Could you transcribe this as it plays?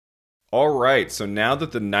Alright, so now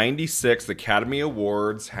that the 96th Academy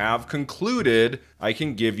Awards have concluded, I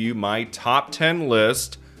can give you my top 10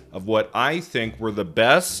 list of what I think were the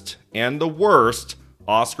best and the worst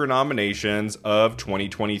Oscar nominations of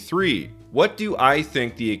 2023. What do I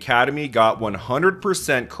think the Academy got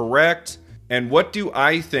 100% correct, and what do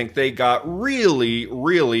I think they got really,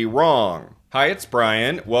 really wrong? Hi, it's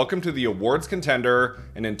Brian. Welcome to the Awards Contender,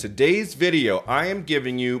 and in today's video, I am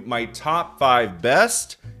giving you my top 5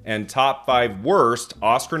 best and top 5 worst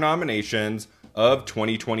Oscar nominations of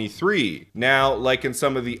 2023. Now, like in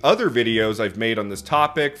some of the other videos I've made on this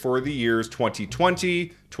topic for the years 2020,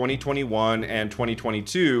 2021, and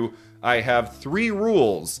 2022, I have 3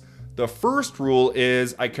 rules. The first rule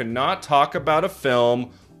is I cannot talk about a film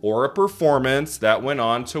or a performance that went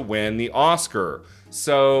on to win the Oscar.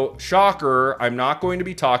 So, shocker, I'm not going to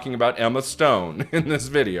be talking about Emma Stone in this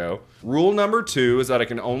video. Rule number 2 is that I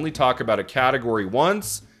can only talk about a category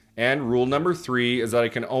once, and rule number 3 is that I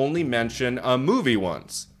can only mention a movie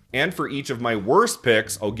once. And for each of my worst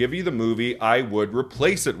picks, I'll give you the movie I would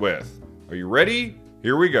replace it with. Are you ready?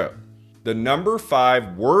 Here we go. The number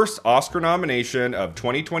 5 worst Oscar nomination of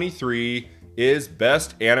 2023 is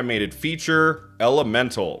Best Animated Feature,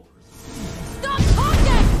 Elemental. Stop talking!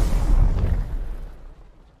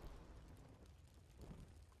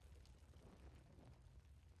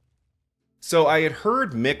 So I had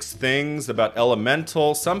heard mixed things about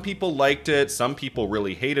Elemental. Some people liked it, some people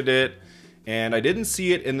really hated it, and I didn't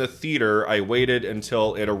see it in the theater. I waited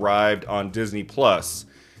until it arrived on Disney+.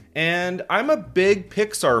 And I'm a big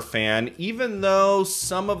Pixar fan, even though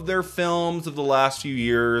some of their films of the last few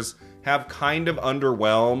years have kind of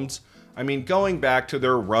underwhelmed. I mean, going back to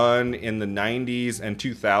their run in the 90s and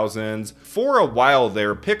 2000s, for a while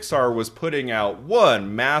there, Pixar was putting out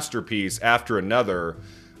one masterpiece after another.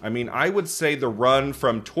 I mean, I would say the run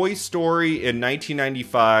from Toy Story in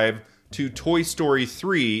 1995 to Toy Story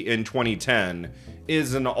 3 in 2010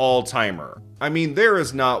 is an all-timer. I mean, there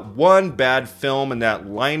is not one bad film in that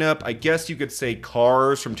lineup. I guess you could say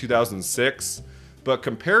Cars from 2006, but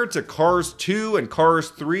compared to Cars 2 and Cars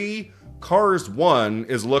 3, Cars 1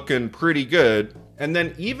 is looking pretty good. And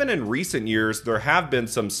then even in recent years, there have been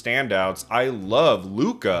some standouts. I love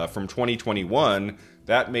Luca from 2021.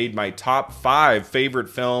 That made my top 5 favorite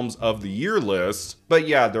films of the year list. But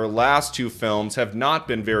yeah, their last 2 films have not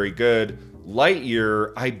been very good.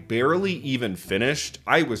 Lightyear, I barely even finished.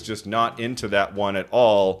 I was just not into that one at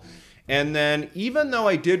all. And then even though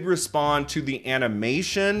I did respond to the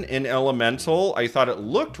animation in Elemental, I thought it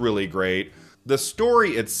looked really great, the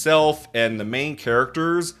story itself and the main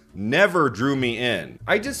characters never drew me in.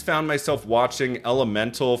 I just found myself watching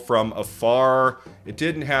Elemental from afar. It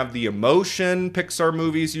didn't have the emotion Pixar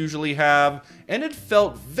movies usually have, and it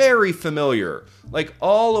felt very familiar. Like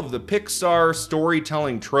all of the Pixar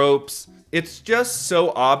storytelling tropes. It's just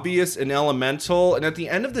so obvious in Elemental, and at the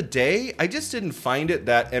end of the day, I just didn't find it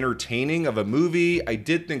that entertaining of a movie. I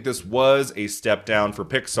did think this was a step down for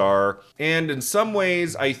Pixar, and in some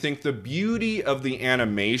ways, I think the beauty of the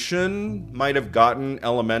animation might have gotten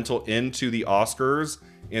Elemental into the Oscars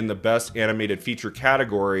in the Best Animated Feature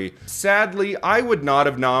category. Sadly, I would not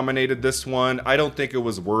have nominated this one. I don't think it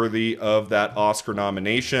was worthy of that Oscar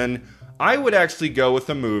nomination. I would actually go with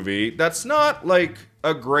a movie that's not like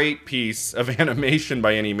a great piece of animation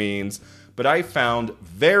by any means, but I found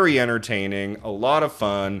very entertaining, a lot of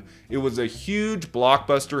fun. It was a huge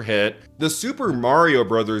blockbuster hit. The Super Mario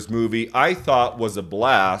Brothers movie I thought was a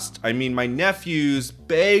blast. I mean, my nephews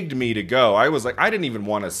begged me to go. I was like, I didn't even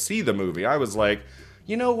want to see the movie. I was like,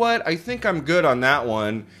 you know what? I think I'm good on that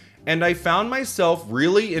one. And I found myself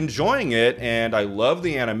really enjoying it, and I love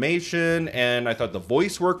the animation, and I thought the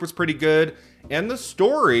voice work was pretty good, and the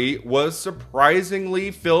story was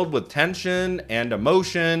surprisingly filled with tension and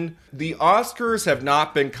emotion. The Oscars have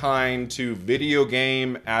not been kind to video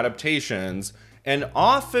game adaptations, and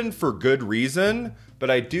often for good reason,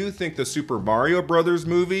 but I do think the Super Mario Brothers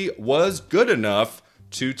movie was good enough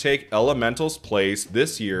to take Elemental's place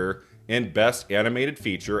this year in Best Animated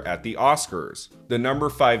Feature at the Oscars. The number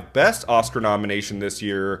 5 best Oscar nomination this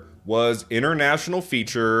year was International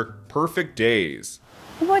Feature, Perfect Days.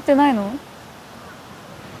 覚えてないの？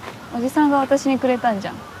おじさんが私にくれたんじ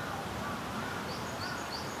ゃん。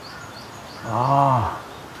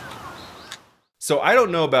So I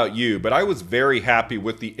don't know about you, but I was very happy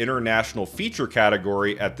with the International Feature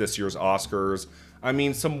category at this year's Oscars. I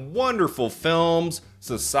mean, some wonderful films,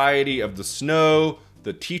 Society of the Snow,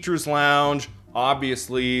 The Teacher's Lounge,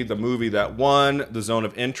 obviously the movie that won, The Zone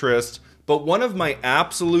of Interest. But one of my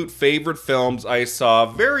absolute favorite films I saw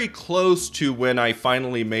very close to when I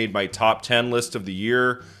finally made my top 10 list of the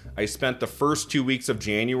year, I spent the first 2 weeks of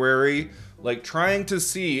January like trying to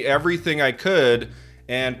see everything I could,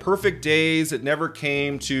 and Perfect Days, it never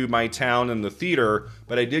came to my town in the theater,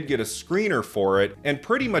 but I did get a screener for it, and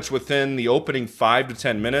pretty much within the opening 5 to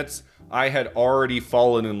 10 minutes, I had already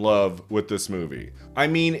fallen in love with this movie. I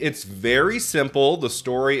mean, it's very simple, the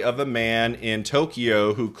story of a man in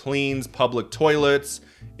Tokyo who cleans public toilets,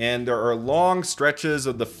 and there are long stretches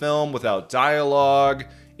of the film without dialogue.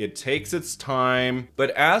 It takes its time, but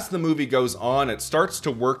as the movie goes on, it starts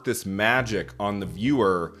to work this magic on the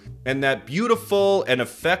viewer, and that beautiful and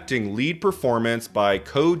affecting lead performance by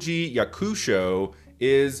Koji Yakusho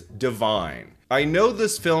is divine. I know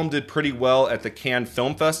this film did pretty well at the Cannes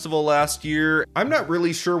Film Festival last year. I'm not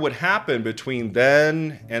really sure what happened between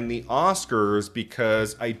then and the Oscars,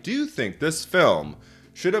 because I do think this film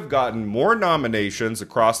should have gotten more nominations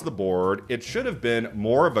across the board. It should have been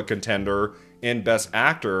more of a contender in Best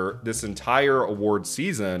Actor this entire award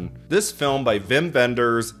season. This film by Wim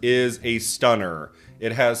Wenders is a stunner.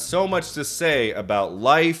 It has so much to say about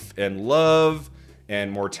life and love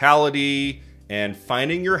and mortality and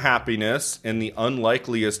finding your happiness in the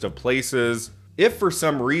unlikeliest of places. If for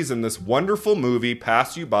some reason this wonderful movie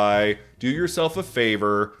passed you by, do yourself a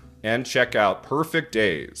favor and check out Perfect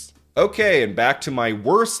Days. Okay, and back to my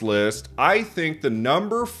worst list. I think the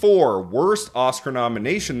number 4 worst Oscar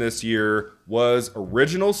nomination this year was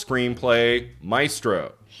Original Screenplay,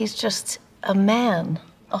 Maestro. He's just a man,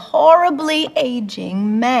 a horribly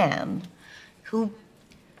aging man who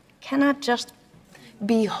cannot just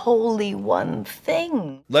be wholly one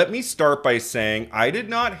thing. Let me start by saying I did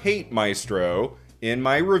not hate Maestro. In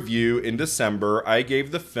my review in December, I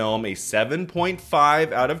gave the film a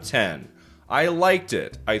 7.5 out of 10. I liked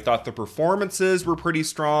it. I thought the performances were pretty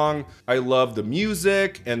strong. I loved the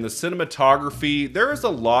music and the cinematography. There is a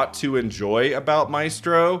lot to enjoy about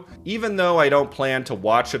Maestro, even though I don't plan to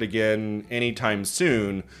watch it again anytime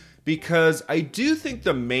soon, because I do think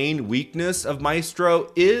the main weakness of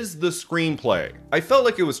Maestro is the screenplay. I felt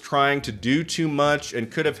like it was trying to do too much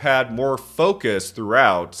and could have had more focus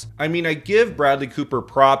throughout. I mean, I give Bradley Cooper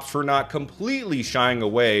props for not completely shying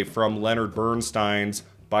away from Leonard Bernstein's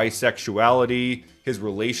bisexuality, his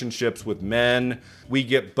relationships with men. We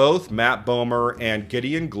get both Matt Bomer and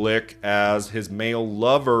Gideon Glick as his male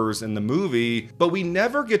lovers in the movie, but we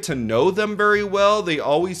never get to know them very well. They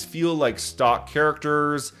always feel like stock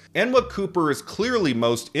characters. And what Cooper is clearly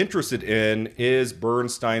most interested in is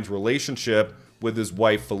Bernstein's relationship with his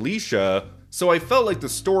wife Felicia. So I felt like the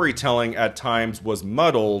storytelling at times was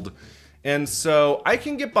muddled. And so I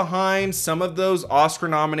can get behind some of those Oscar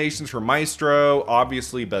nominations for Maestro,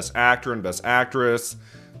 obviously Best Actor and Best Actress.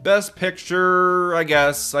 Best Picture, I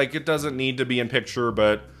guess, like it doesn't need to be in picture,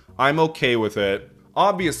 but I'm okay with it.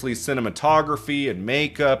 Obviously cinematography and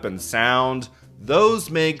makeup and sound,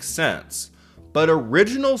 those make sense. But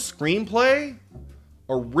original screenplay?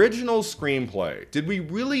 Original screenplay. Did we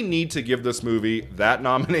really need to give this movie that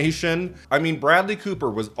nomination? I mean, Bradley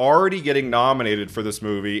Cooper was already getting nominated for this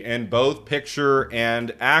movie in both picture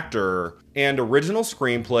and actor, and original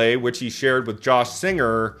screenplay, which he shared with Josh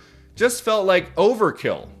Singer, just felt like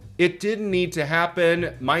overkill. It didn't need to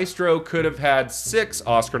happen. Maestro could have had 6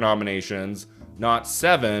 Oscar nominations, not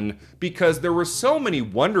 7, because there were so many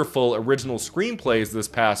wonderful original screenplays this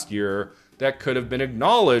past year that could have been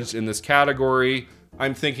acknowledged in this category.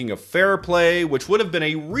 I'm thinking of Fair Play, which would have been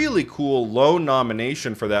a really cool lone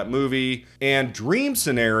nomination for that movie, and Dream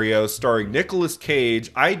Scenario starring Nicolas Cage.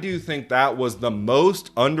 I do think that was the most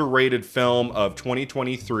underrated film of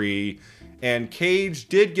 2023, and Cage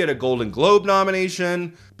did get a Golden Globe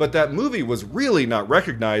nomination, but that movie was really not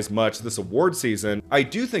recognized much this award season. I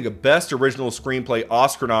do think a Best Original Screenplay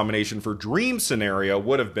Oscar nomination for Dream Scenario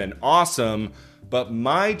would have been awesome, but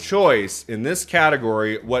my choice in this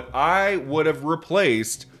category, what I would have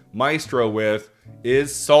replaced Maestro with,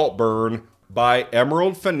 is Saltburn by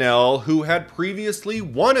Emerald Fennell, who had previously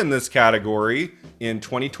won in this category in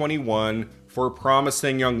 2021 for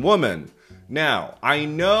Promising Young Woman. Now, I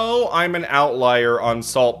know I'm an outlier on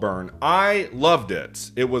Saltburn. I loved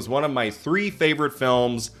it. It was one of my 3 favorite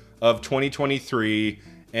films of 2023,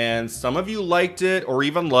 and some of you liked it or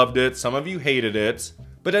even loved it, some of you hated it.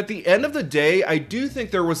 But at the end of the day, I do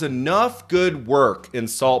think there was enough good work in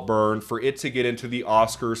Saltburn for it to get into the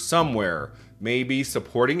Oscars somewhere. Maybe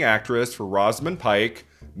supporting actress for Rosamund Pike,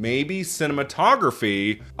 maybe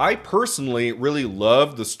cinematography. I personally really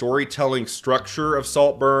love the storytelling structure of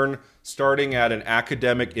Saltburn, starting at an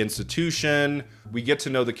academic institution. We get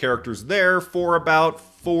to know the characters there for about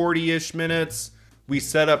 40-ish minutes. We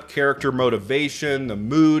set up character motivation, the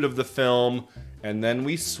mood of the film, and then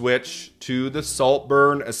we switch to the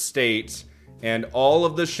Saltburn estate, and all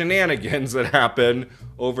of the shenanigans that happen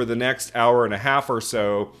over the next hour and a half or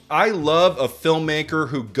so. I love a filmmaker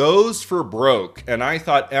who goes for broke, and I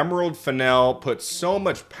thought Emerald Fennell put so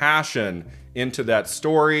much passion into that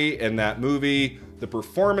story and that movie. The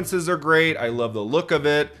performances are great, I love the look of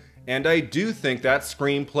it, and I do think that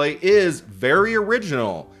screenplay is very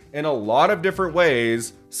original in a lot of different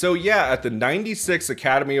ways. So yeah, at the 96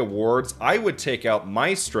 Academy Awards, I would take out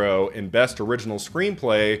Maestro in Best Original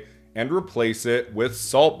Screenplay and replace it with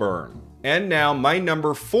Saltburn. And now my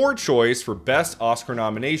number 4 choice for Best Oscar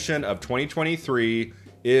nomination of 2023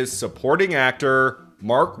 is Supporting Actor,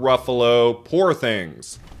 Mark Ruffalo, Poor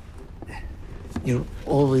Things. You're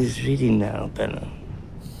always reading now, Benna.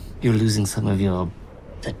 You're losing some of your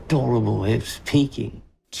adorable way of speaking.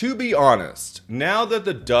 To be honest, now that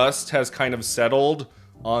the dust has kind of settled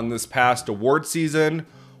on this past award season,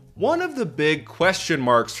 one of the big question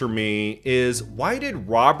marks for me is, why did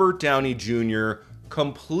Robert Downey Jr.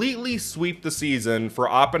 completely sweep the season for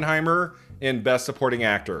Oppenheimer in Best Supporting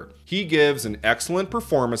Actor? He gives an excellent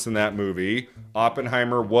performance in that movie.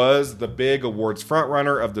 Oppenheimer was the big awards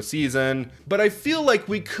frontrunner of the season, but I feel like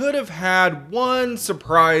we could have had one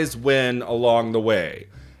surprise win along the way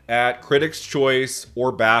at Critics' Choice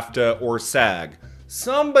or BAFTA or SAG.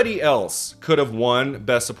 Somebody else could have won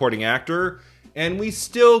Best Supporting Actor, and we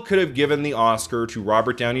still could have given the Oscar to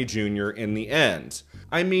Robert Downey Jr. in the end.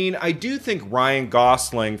 I mean, I do think Ryan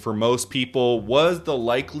Gosling, for most people, was the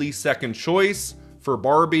likely second choice for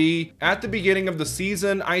Barbie. At the beginning of the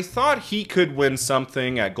season, I thought he could win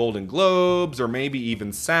something at Golden Globes or maybe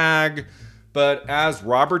even SAG, but as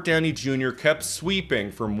Robert Downey Jr. kept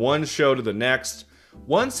sweeping from one show to the next,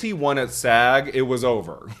 once he won at SAG, it was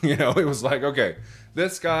over. You know, it was like, okay,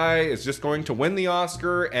 this guy is just going to win the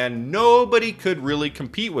Oscar, and nobody could really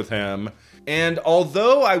compete with him. And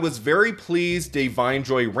although I was very pleased Da'Vine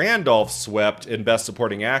Joy Randolph swept in Best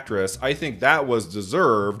Supporting Actress, I think that was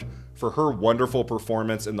deserved for her wonderful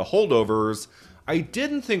performance in The Holdovers, I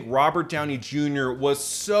didn't think Robert Downey Jr. was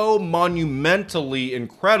so monumentally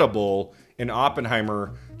incredible in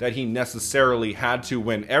Oppenheimer that he necessarily had to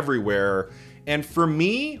win everywhere. And for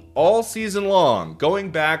me, all season long,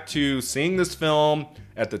 going back to seeing this film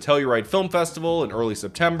at the Telluride Film Festival in early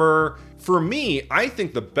September, for me, I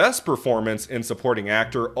think the best performance in supporting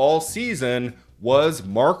actor all season was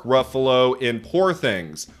Mark Ruffalo in Poor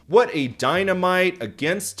Things. What a dynamite,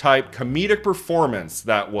 against type comedic performance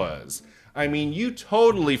that was. I mean, you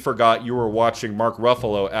totally forgot you were watching Mark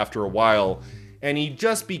Ruffalo after a while, and he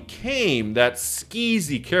just became that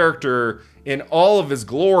skeezy character in all of his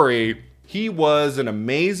glory. He was an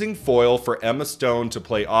amazing foil for Emma Stone to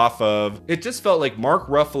play off of. It just felt like Mark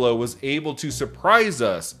Ruffalo was able to surprise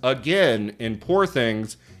us again in Poor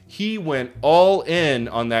Things. He went all in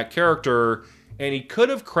on that character, and he could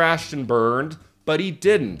have crashed and burned, but he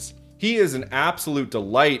didn't. He is an absolute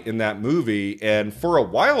delight in that movie, and for a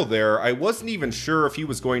while there, I wasn't even sure if he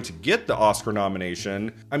was going to get the Oscar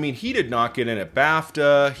nomination. I mean, he did not get in at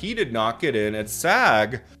BAFTA, he did not get in at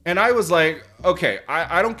SAG, and I was like, okay,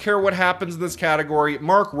 I don't care what happens in this category,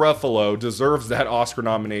 Mark Ruffalo deserves that Oscar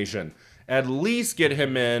nomination. At least get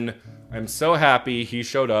him in. I'm so happy he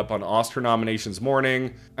showed up on Oscar nominations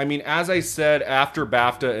morning. I mean, as I said, after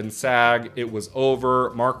BAFTA and SAG, it was over.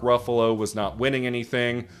 Mark Ruffalo was not winning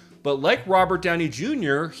anything. But like Robert Downey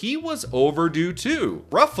Jr., he was overdue too.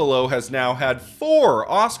 Ruffalo has now had 4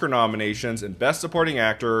 Oscar nominations in Best Supporting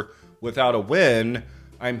Actor without a win.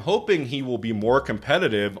 I'm hoping he will be more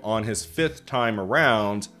competitive on his 5th time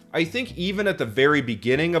around. I think even at the very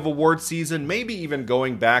beginning of award season, maybe even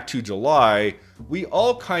going back to July, we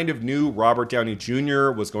all kind of knew Robert Downey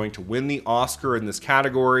Jr. was going to win the Oscar in this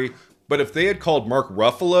category. But if they had called Mark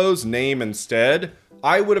Ruffalo's name instead,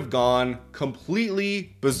 I would have gone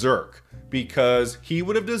completely berserk because he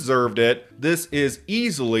would have deserved it. This is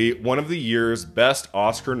easily one of the year's best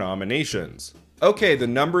Oscar nominations. Okay, the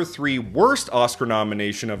number 3 worst Oscar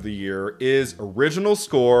nomination of the year is Original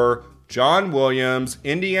Score, John Williams,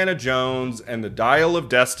 Indiana Jones, and the Dial of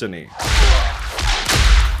Destiny.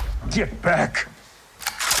 Get back!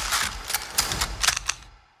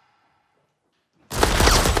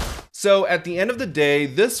 So at the end of the day,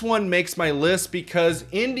 this one makes my list because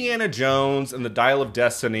Indiana Jones and the Dial of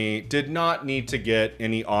Destiny did not need to get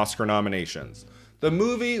any Oscar nominations. The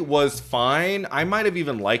movie was fine. I might have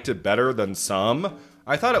even liked it better than some.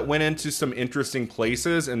 I thought it went into some interesting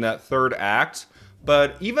places in that 3rd act.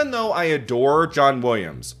 But even though I adore John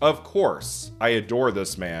Williams, of course, I adore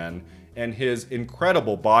this man and his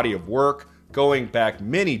incredible body of work going back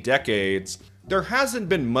many decades, there hasn't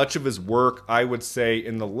been much of his work, I would say,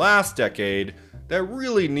 in the last decade that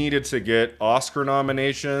really needed to get Oscar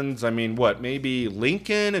nominations. I mean, what, maybe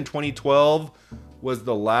Lincoln in 2012 was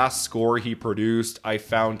the last score he produced I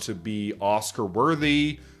found to be Oscar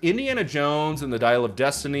worthy. Indiana Jones and the Dial of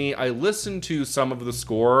Destiny, I listened to some of the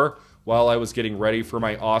score while I was getting ready for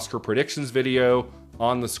my Oscar predictions video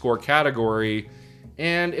on the score category,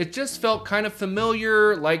 and it just felt kind of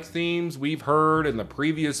familiar, like themes we've heard in the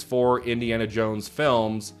previous 4 Indiana Jones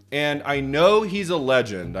films. And I know he's a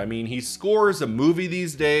legend. I mean, he scores a movie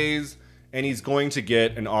these days, and he's going to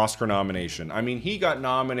get an Oscar nomination. I mean, he got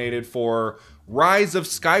nominated for Rise of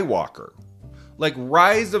Skywalker. Like,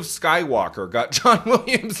 Rise of Skywalker got John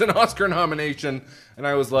Williams an Oscar nomination, and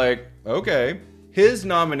I was like, okay. His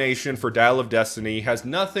nomination for Dial of Destiny has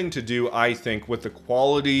nothing to do, I think, with the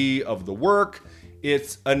quality of the work.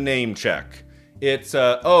 It's a name check. It's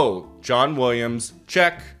oh, John Williams,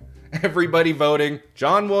 check. Everybody voting,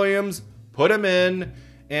 John Williams, put him in.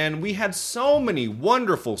 And we had so many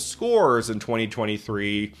wonderful scores in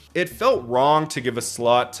 2023. It felt wrong to give a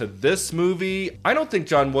slot to this movie. I don't think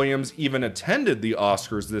John Williams even attended the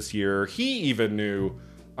Oscars this year. He even knew,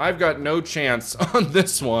 I've got no chance on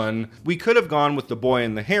this one. We could have gone with The Boy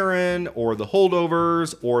and the Heron, or The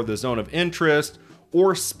Holdovers, or The Zone of Interest,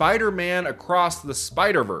 or Spider-Man Across the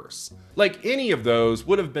Spider-Verse. Like, any of those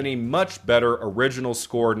would have been a much better original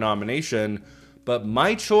score nomination, but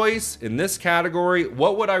my choice in this category,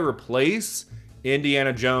 what would I replace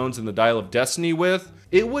Indiana Jones and the Dial of Destiny with?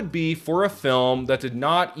 It would be for a film that did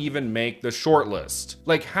not even make the shortlist.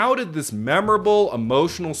 Like, how did this memorable,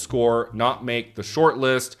 emotional score not make the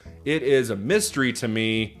shortlist? It is a mystery to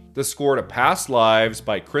me. The score to Past Lives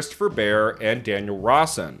by Christopher Bear and Daniel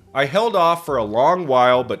Rawson. I held off for a long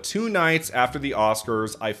while, but 2 nights after the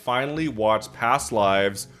Oscars, I finally watched Past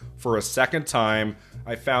Lives for a second time.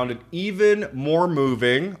 I found it even more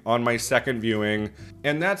moving on my second viewing,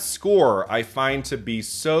 and that score I find to be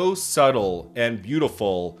so subtle and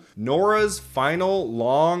beautiful. Nora's final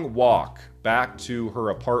long walk back to her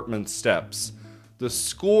apartment steps. The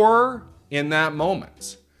score in that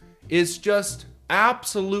moment is just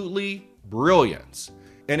absolutely brilliant,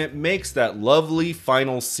 and it makes that lovely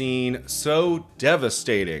final scene so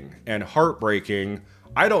devastating and heartbreaking.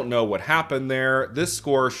 I don't know what happened there. This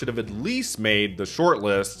score should have at least made the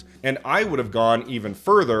shortlist, and I would have gone even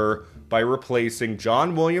further by replacing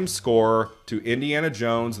John Williams' score to Indiana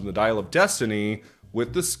Jones and the Dial of Destiny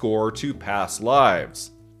with the score to Past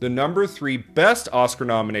Lives. The number 3 best Oscar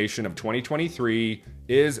nomination of 2023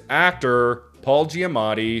 is actor Paul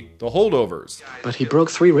Giamatti, The Holdovers. But he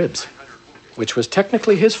broke 3 ribs, which was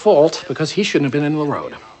technically his fault because he shouldn't have been in the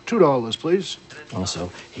road. $2, please.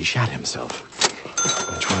 Also, he shot himself,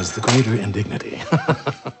 which was the greater indignity.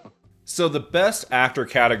 So the best actor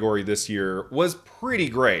category this year was pretty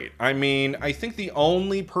great. I mean, I think the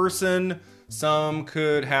only person some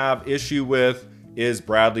could have issue with is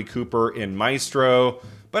Bradley Cooper in Maestro,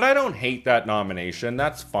 but I don't hate that nomination.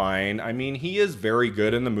 That's fine. I mean, he is very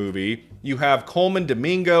good in the movie. You have Coleman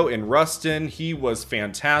Domingo in Rustin. He was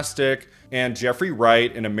fantastic. And Jeffrey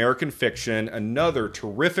Wright in American Fiction, another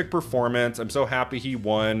terrific performance. I'm so happy he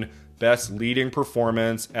won Best Leading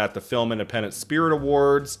Performance at the Film Independent Spirit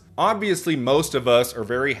Awards. Obviously, most of us are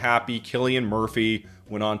very happy Cillian Murphy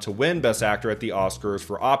went on to win Best Actor at the Oscars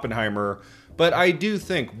for Oppenheimer, but I do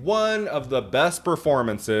think one of the best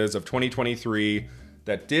performances of 2023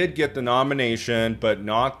 that did get the nomination but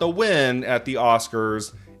not the win at the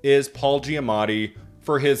Oscars is Paul Giamatti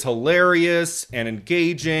for his hilarious and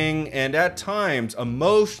engaging and at times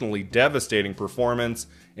emotionally devastating performance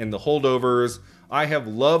in The Holdovers. I have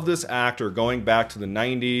loved this actor going back to the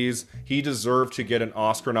 90s. He deserved to get an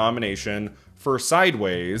Oscar nomination for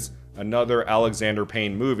Sideways, another Alexander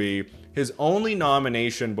Payne movie. His only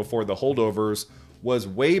nomination before The Holdovers was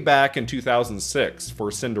way back in 2006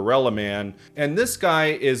 for Cinderella Man, and this guy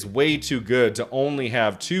is way too good to only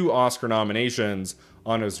have 2 Oscar nominations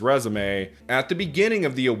on his resume. At the beginning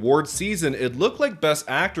of the award season, it looked like Best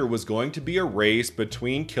Actor was going to be a race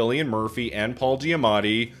between Cillian Murphy and Paul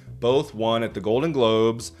Giamatti. Both won at the Golden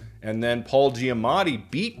Globes, and then Paul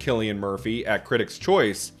Giamatti beat Cillian Murphy at Critics'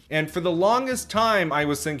 Choice. And for the longest time, I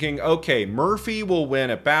was thinking, okay, Murphy will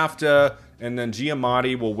win at BAFTA, and then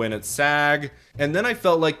Giamatti will win at SAG. And then I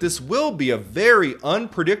felt like this will be a very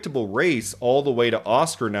unpredictable race all the way to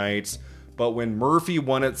Oscar nights. But when Murphy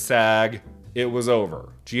won at SAG, it was over.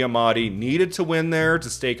 Giamatti needed to win there to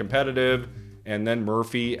stay competitive, and then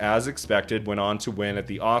Murphy, as expected, went on to win at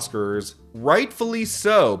the Oscars. Rightfully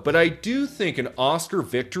so, but I do think an Oscar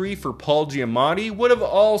victory for Paul Giamatti would have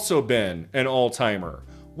also been an all-timer.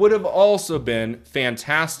 Would have also been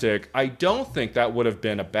fantastic. I don't think that would have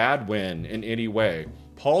been a bad win in any way.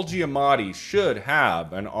 Paul Giamatti should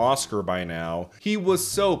have an Oscar by now. He was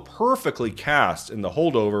so perfectly cast in The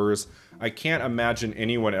Holdovers. I can't imagine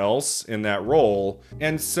anyone else in that role.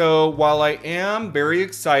 And so while I am very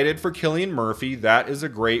excited for Cillian Murphy, that is a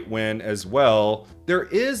great win as well, there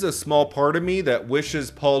is a small part of me that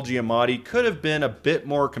wishes Paul Giamatti could have been a bit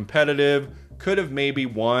more competitive, could have maybe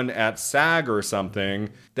won at SAG or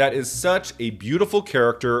something. That is such a beautiful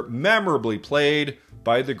character, memorably played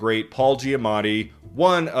by the great Paul Giamatti,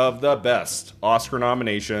 one of the best Oscar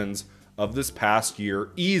nominations of this past year,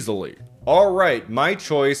 easily. All right, my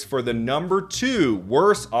choice for the number 2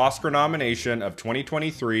 worst Oscar nomination of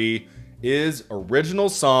 2023 is Original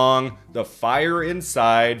Song, The Fire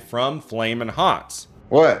Inside from Flamin' Hot.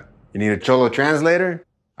 What? You need a Cholo translator?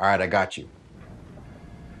 All right, I got you.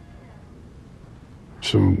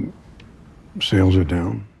 So, sales are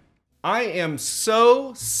down. I am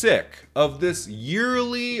so sick of this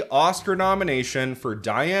yearly Oscar nomination for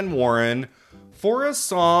Diane Warren for a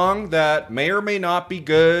song that may or may not be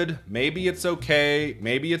good. Maybe it's okay,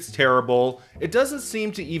 maybe it's terrible. It doesn't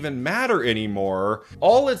seem to even matter anymore.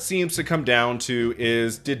 All it seems to come down to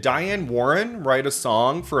is, did Diane Warren write a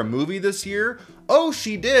song for a movie this year? Oh,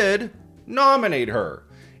 she did. Nominate her.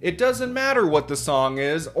 It doesn't matter what the song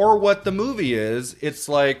is or what the movie is. It's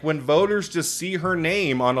like when voters just see her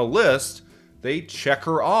name on a list, they check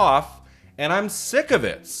her off, and I'm sick of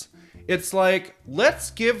it. It's like, let's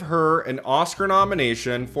give her an Oscar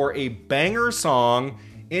nomination for a banger song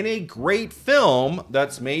in a great film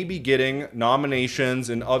that's maybe getting nominations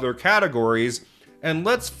in other categories, and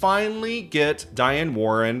let's finally get Diane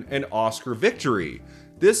Warren an Oscar victory.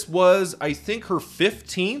 This was, I think, her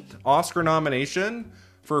 15th Oscar nomination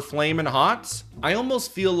for Flamin' Hot. I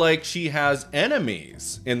almost feel like she has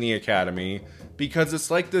enemies in the Academy because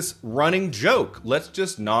it's like this running joke. Let's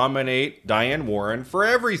just nominate Diane Warren for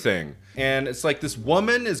everything. And it's like this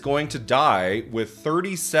woman is going to die with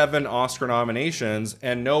 37 Oscar nominations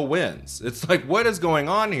and no wins. It's like, what is going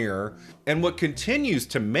on here? And what continues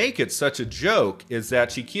to make it such a joke is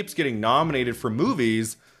that she keeps getting nominated for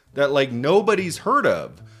movies that like nobody's heard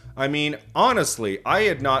of. I mean, honestly, I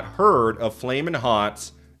had not heard of Flamin'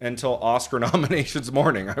 Hot until Oscar nominations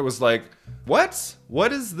morning. I was like, what?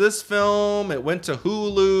 What is this film? It went to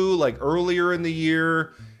Hulu like earlier in the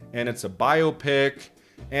year, and it's a biopic.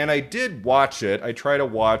 And I did watch it. I try to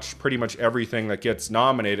watch pretty much everything that gets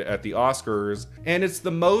nominated at the Oscars, and it's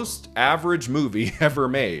the most average movie ever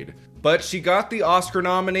made. But she got the Oscar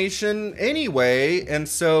nomination anyway, and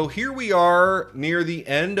so here we are near the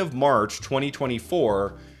end of March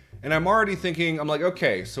 2024, and I'm already thinking, I'm like,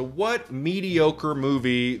 okay, so what mediocre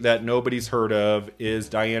movie that nobody's heard of is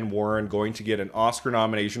Diane Warren going to get an Oscar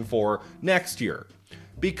nomination for next year?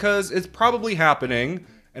 Because it's probably happening,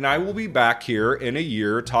 and I will be back here in a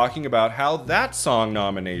year talking about how that song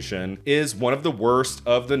nomination is one of the worst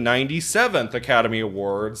of the 97th Academy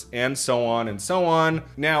Awards, and so on and so on.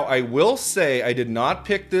 Now, I will say I did not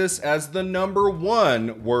pick this as the number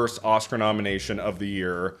 1 worst Oscar nomination of the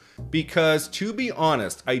year, because to be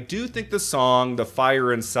honest, I do think the song The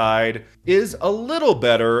Fire Inside is a little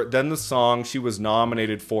better than the song she was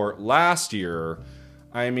nominated for last year.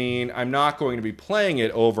 I mean, I'm not going to be playing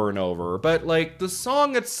it over and over, but like the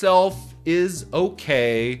song itself is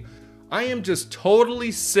okay. I am just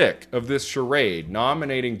totally sick of this charade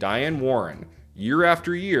nominating Diane Warren year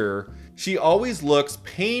after year. She always looks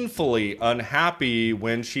painfully unhappy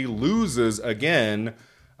when she loses again.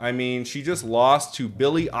 I mean, she just lost to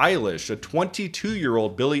Billie Eilish, a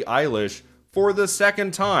 22-year-old Billie Eilish, for the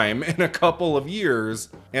second time in a couple of years.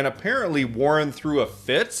 And apparently Warren threw a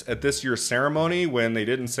fit at this year's ceremony when they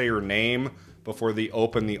didn't say her name before they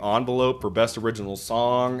opened the envelope for Best Original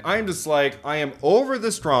Song. I'm just like, I am over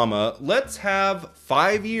this drama. Let's have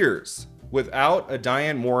 5 years without a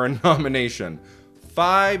Diane Warren nomination.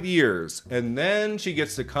 5 years. And then she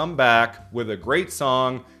gets to come back with a great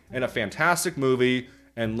song and a fantastic movie,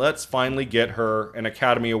 and let's finally get her an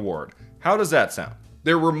Academy Award. How does that sound?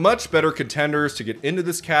 There were much better contenders to get into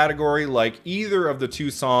this category, like either of the 2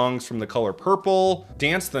 songs from The Color Purple.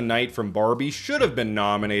 Dance the Night from Barbie should have been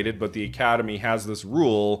nominated, but the Academy has this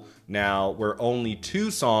rule now where only 2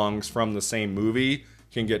 songs from the same movie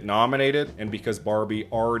can get nominated, and because Barbie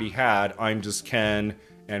already had I'm Just Ken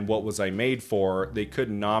and What Was I Made For, they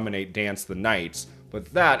couldn't nominate Dance the Night. But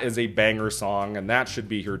that is a banger song, and that should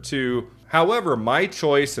be here too. However, my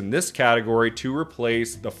choice in this category to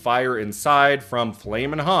replace The Fire Inside from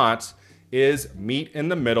Flamin' Hot is Meet in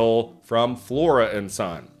the Middle from Flora and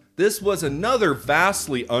Son. This was another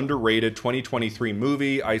vastly underrated 2023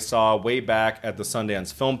 movie I saw way back at the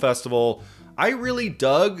Sundance Film Festival. I really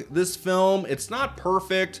dug this film. It's not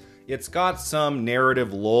perfect. It's got some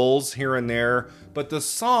narrative lulls here and there, but the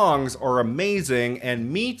songs are amazing,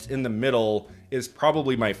 and Meet in the Middle is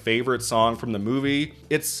probably my favorite song from the movie.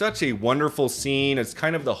 It's such a wonderful scene. It's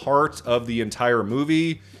kind of the heart of the entire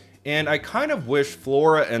movie. And I kind of wish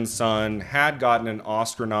Flora and Son had gotten an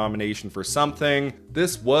Oscar nomination for something.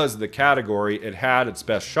 This was the category. It had its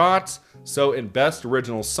best shots. So in Best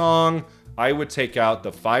Original Song, I would take out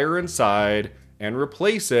The Fire Inside and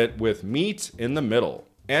replace it with Meet in the Middle.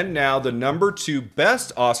 And now the number 2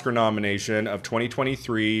 best Oscar nomination of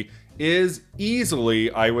 2023 is easily,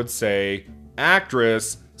 I would say,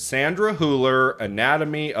 actress Sandra Hüller,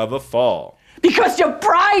 Anatomy of a Fall. Because your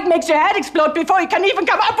pride makes your head explode before you can even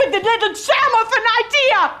come up with the little sham of an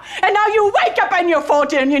idea! And now you wake up and you're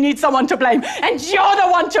 40 and you need someone to blame, and you're the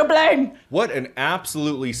one to blame! What an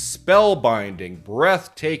absolutely spellbinding,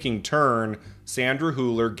 breathtaking turn Sandra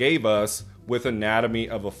Hüller gave us with Anatomy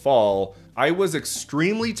of a Fall. I was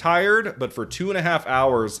extremely tired, but for 2.5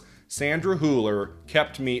 hours, Sandra Hüller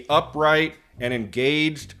kept me upright and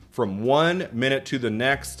engaged from 1 minute to the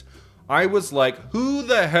next. I was like, who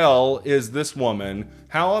the hell is this woman?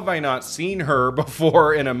 How have I not seen her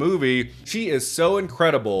before in a movie? She is so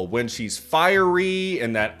incredible when she's fiery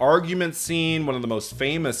in that argument scene, one of the most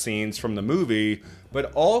famous scenes from the movie,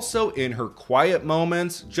 but also in her quiet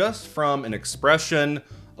moments, just from an expression,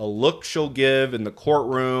 a look she'll give in the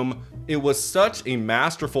courtroom. It was such a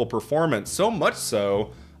masterful performance, so much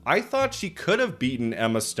so, I thought she could have beaten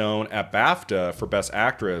Emma Stone at BAFTA for Best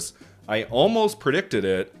Actress. I almost predicted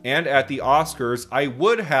it, and at the Oscars, I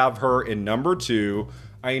would have her in number 2.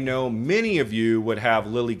 I know many of you would have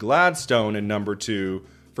Lily Gladstone in number 2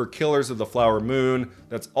 for Killers of the Flower Moon.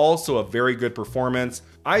 That's also a very good performance.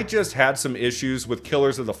 I just had some issues with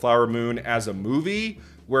Killers of the Flower Moon as a movie,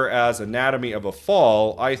 whereas Anatomy of a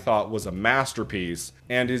Fall I thought was a masterpiece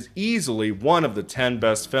and is easily one of the 10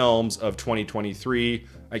 best films of 2023.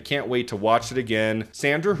 I can't wait to watch it again.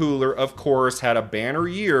 Sandra Hüller, of course, had a banner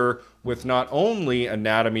year with not only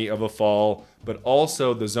Anatomy of a Fall, but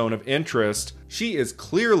also The Zone of Interest. She is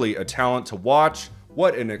clearly a talent to watch.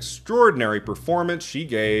 What an extraordinary performance she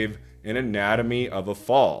gave in Anatomy of a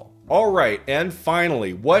Fall. Alright, and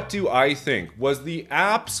finally, what do I think was the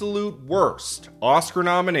absolute worst Oscar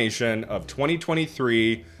nomination of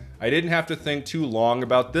 2023? I didn't have to think too long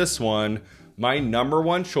about this one. My number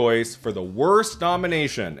 1 choice for the worst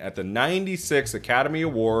nomination at the 96 Academy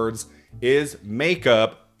Awards is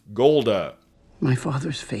Makeup, Golda. My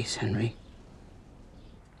father's face, Henry.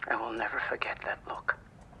 I will never forget that look.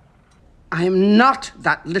 I am not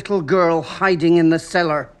that little girl hiding in the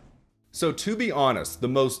cellar. So to be honest, the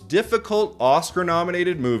most difficult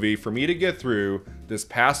Oscar-nominated movie for me to get through this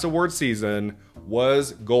past award season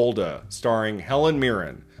was Golda, starring Helen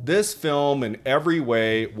Mirren. This film in every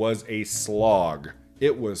way was a slog.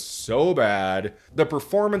 It was so bad. The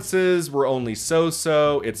performances were only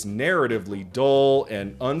so-so, it's narratively dull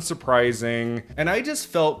and unsurprising, and I just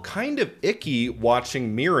felt kind of icky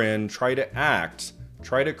watching Mirren try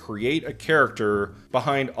to create a character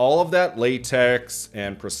behind all of that latex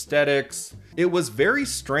and prosthetics. It was very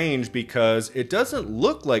strange because it doesn't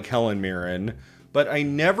look like Helen Mirren, but I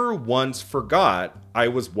never once forgot I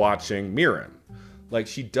was watching Mirren. Like,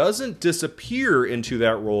 she doesn't disappear into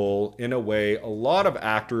that role in a way a lot of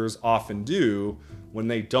actors often do when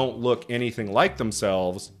they don't look anything like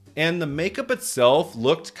themselves. And the makeup itself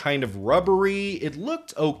looked kind of rubbery. It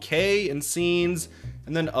looked okay in scenes,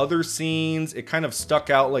 and then other scenes, it kind of stuck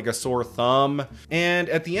out like a sore thumb. And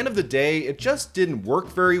at the end of the day, it just didn't work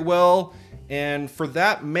very well. And for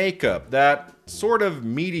that makeup, that sort of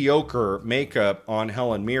mediocre makeup on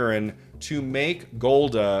Helen Mirren, to make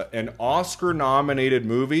Golda an Oscar-nominated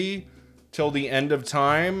movie till the end of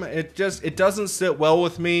time, it doesn't sit well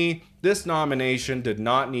with me. This nomination did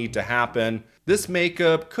not need to happen. This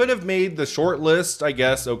makeup could have made the short list, I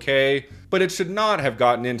guess, okay, but it should not have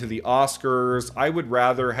gotten into the Oscars. I would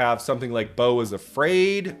rather have something like Beau is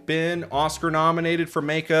Afraid been Oscar-nominated for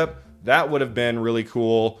makeup. That would have been really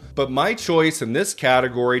cool. But my choice in this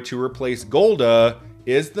category to replace Golda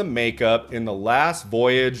is the makeup in The Last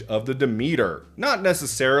Voyage of the Demeter. Not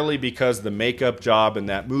necessarily because the makeup job in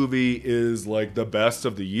that movie is like the best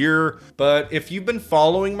of the year, but if you've been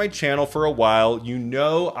following my channel for a while, you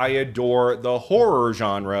know I adore the horror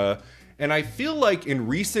genre, and I feel like in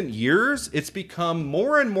recent years, it's become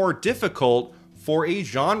more and more difficult for a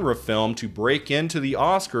genre film to break into the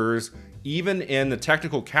Oscars, even in the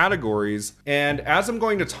technical categories. And as I'm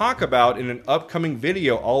going to talk about in an upcoming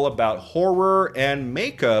video all about horror and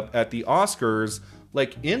makeup at the Oscars,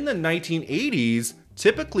 like in the 1980s,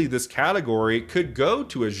 typically this category could go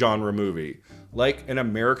to a genre movie, like An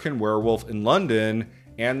American Werewolf in London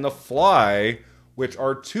and The Fly, which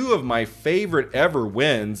are two of my favorite ever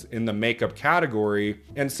wins in the makeup category.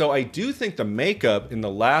 And so I do think the makeup in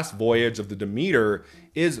The Last Voyage of the Demeter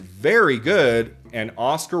is very good and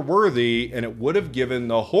Oscar worthy, and it would have given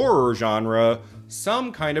the horror genre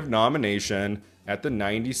some kind of nomination at the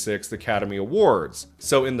 96th Academy Awards.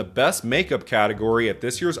 So in the best makeup category at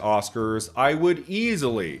this year's Oscars, I would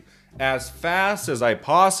easily, as fast as I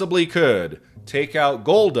possibly could, take out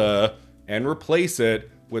Golda and replace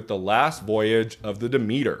it with The Last Voyage of the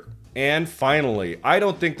Demeter. And finally, I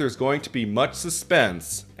don't think there's going to be much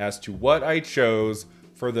suspense as to what I chose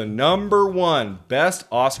for the #1 best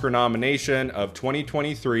Oscar nomination of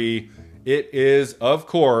 2023. It is, of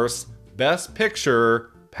course, Best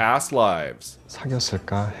Picture, Past Lives.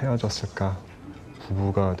 사귀었을까? 헤어졌을까?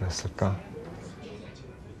 부부가 됐을까?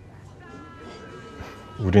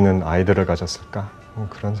 우리는 아이들을 가졌을까?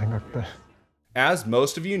 그런 생각들. As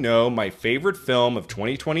most of you know, my favorite film of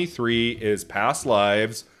 2023 is Past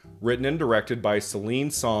Lives, written and directed by Celine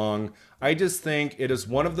Song. I just think it is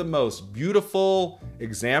one of the most beautiful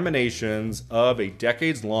examinations of a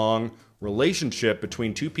decades-long relationship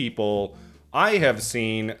between two people I have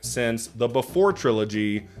seen since the Before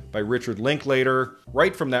trilogy by Richard Linklater.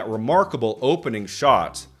 Right from that remarkable opening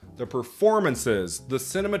shot, the performances, the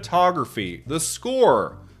cinematography, the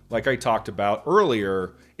score, like I talked about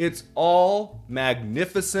earlier, it's all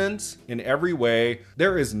magnificent in every way.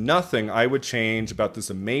 There is nothing I would change about this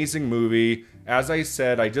amazing movie. As I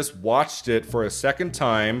said, I just watched it for a second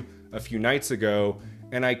time a few nights ago,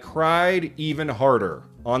 and I cried even harder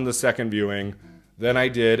on the second viewing than I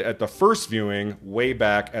did at the first viewing way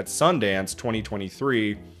back at Sundance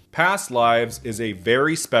 2023. Past Lives is a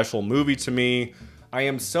very special movie to me. I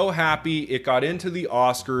am so happy it got into the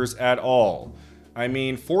Oscars at all. I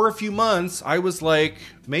mean, for a few months, I was like,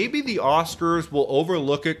 maybe the Oscars will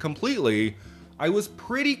overlook it completely. I was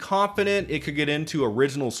pretty confident it could get into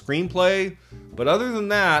original screenplay, but other than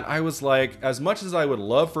that, I was like, as much as I would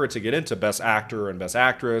love for it to get into Best Actor and Best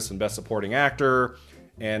Actress and Best Supporting Actor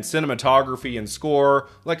and cinematography and score,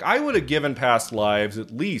 like I would have given Past Lives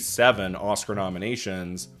at least 7 Oscar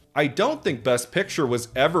nominations. I don't think Best Picture was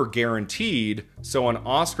ever guaranteed, so on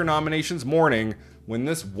Oscar nominations morning, when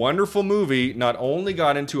this wonderful movie not only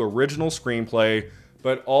got into original screenplay,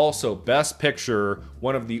 but also Best Picture,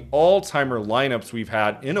 one of the all-timer lineups we've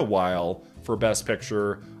had in a while for Best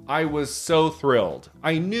Picture, I was so thrilled.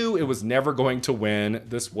 I knew it was never going to win.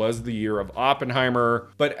 This was the year of Oppenheimer,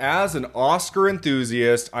 but as an Oscar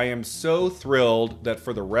enthusiast, I am so thrilled that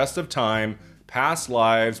for the rest of time, Past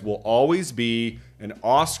Lives will always be an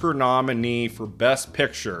Oscar nominee for Best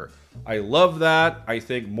Picture. I love that. I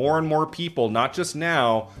think more and more people, not just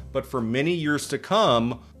now, but for many years to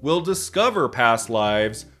come, will discover Past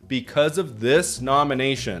Lives because of this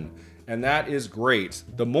nomination. And that is great.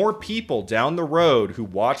 The more people down the road who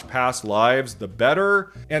watch Past Lives, the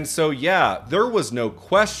better. And so yeah, there was no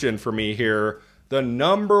question for me here. The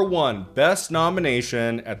 #1 best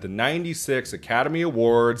nomination at the 96 Academy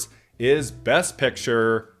Awards is Best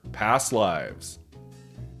Picture, Past Lives.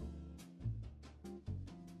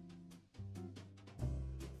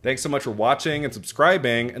 Thanks so much for watching and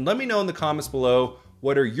subscribing, and let me know in the comments below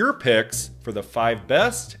what are your picks for the 5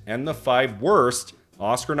 best and the 5 worst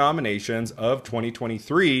Oscar nominations of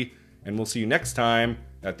 2023, and we'll see you next time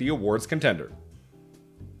at the Awards Contender.